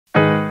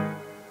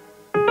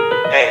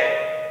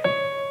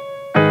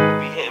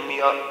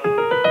up.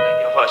 Like,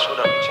 yo, Hush, what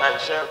up? You trying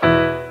to chill?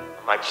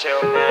 I'm like,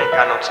 chill, man. Ain't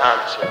got no time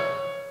to chill.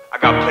 I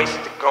got places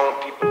to go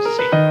and people to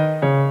see.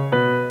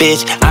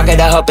 Bitch, I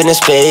gotta hop in a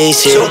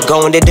spaceship,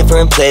 going to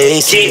different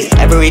places.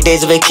 Every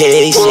day's a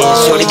vacation,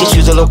 shorty can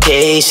choose a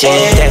location.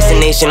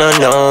 Destination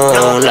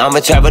unknown,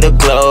 I'ma travel the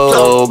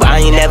globe. I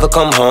ain't never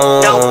come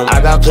home, I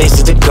got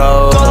places to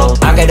go.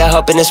 I gotta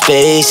hop in a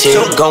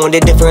spaceship, going to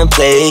different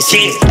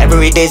places.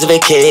 Every day's a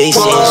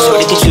vacation,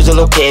 shorty can choose a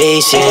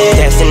location.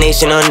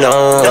 Destination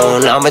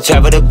unknown, I'ma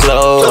travel the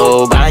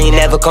globe. I ain't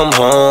never come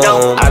home,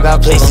 I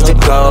got places to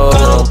go.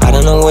 I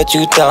don't know what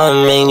you thought,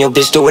 man. Your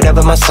bitch do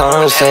whatever my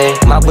song say.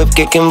 My whip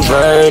get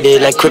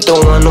converted like crypto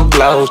on the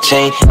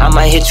blockchain. I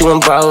might hit you in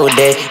broad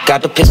day.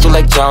 Got the pistol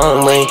like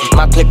John Wayne.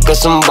 My click got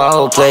some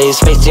ball plays.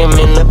 Space Jam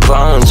in the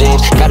Brown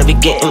James. Gotta be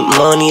getting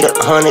money, the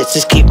hundreds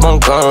just keep on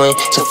going.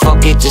 So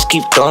fuck it, just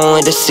keep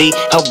throwing to see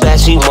how bad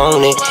she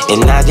want it.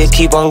 And I just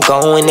keep on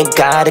going. They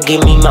gotta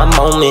give me my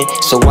moment.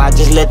 So I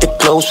just let the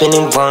clothes spin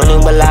and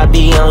running while I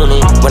be on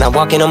it. When I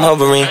walk in, I'm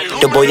hovering.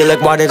 The boy, you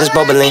like water that's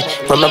bubbling.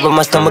 Remember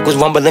my stomach was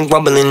rumbling,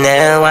 grumbling.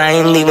 Now I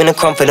ain't leaving a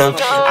crumb for them.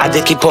 I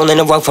just keep pulling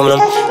the rug from them.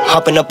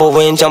 Hopping up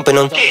over and jumping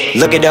them.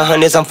 Look at the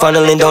hundreds I'm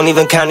funneling, don't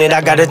even count it.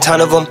 I got a ton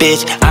of them,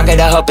 bitch. I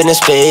gotta hop in a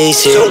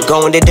spaceship,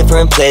 going to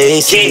different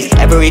places.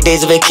 Every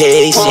day's a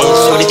vacation,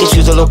 shorty can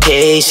choose a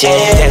location.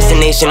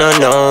 Destination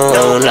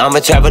unknown, I'ma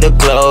travel the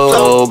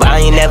globe. I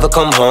ain't never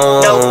come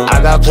home, I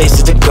got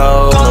places to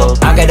go.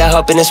 I gotta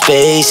hop in a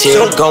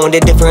spaceship, going to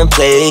different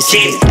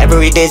places.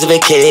 Every day's a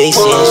vacation,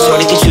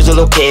 shorty can choose a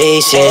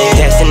location.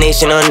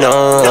 Destination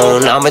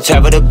unknown, I'ma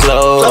travel the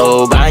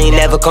globe. I ain't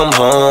never come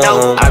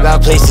home, I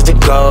got places to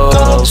go.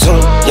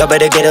 Soon, y'all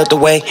better get out the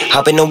way.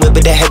 Hop in the whip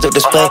with the heads up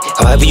display.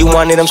 However you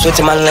want it, I'm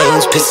switching my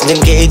lanes. Pistons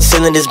engaged,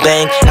 cylinders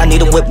bang. I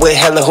need a whip with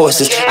hella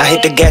horses. I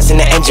hit the gas and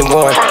the engine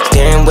roaring.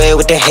 Steering wheel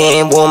with the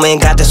hand woman.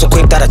 Got that so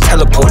quick that I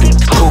teleported.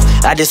 Poof,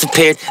 I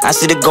disappeared. I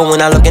see it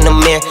going, I look in the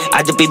mirror.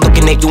 I just be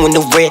looking at you in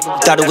the rear.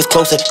 Thought it was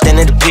closer,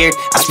 then it appeared.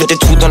 I spit the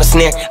truth on a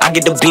snare. I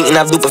get the beat and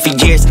I loop it for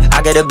years.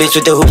 I got a bitch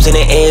with the hoops in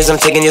the ears. I'm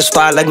taking your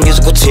spot like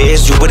musical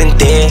chairs. You wouldn't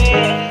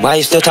dare. Why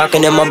you still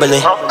talking and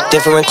mumbling?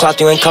 Different cloth,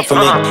 you ain't come for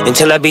me.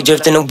 Until I be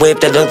drifting a whip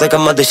that looks like a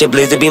mothership.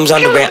 Laser beams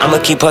on the rant. I'ma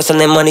keep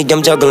hustling money,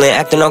 I'm juggling.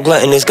 Acting all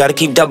gluttonous, gotta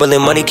keep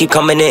doubling. Money keep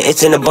coming in,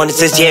 it's in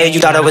abundances. Yeah, you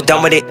thought I was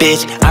done with it,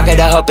 bitch. I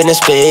gotta hop in a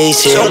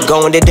spaceship,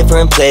 going to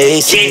different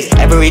places.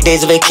 Every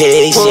day's a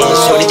vacation,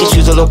 shorty can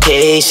choose a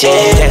location.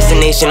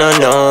 Destination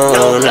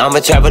unknown, I'ma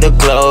travel the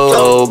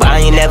globe. I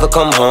ain't never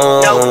come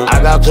home, I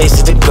got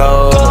places to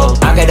go.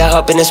 I gotta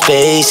hop in a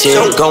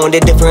spaceship, going to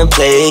different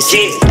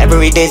places.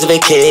 Every day's a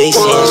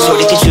vacation,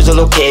 shorty can choose a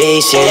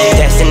location.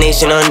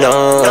 Destination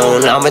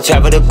unknown, I'ma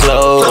travel the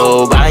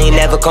globe. I ain't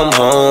never come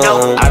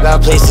home, I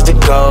got places to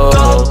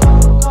go.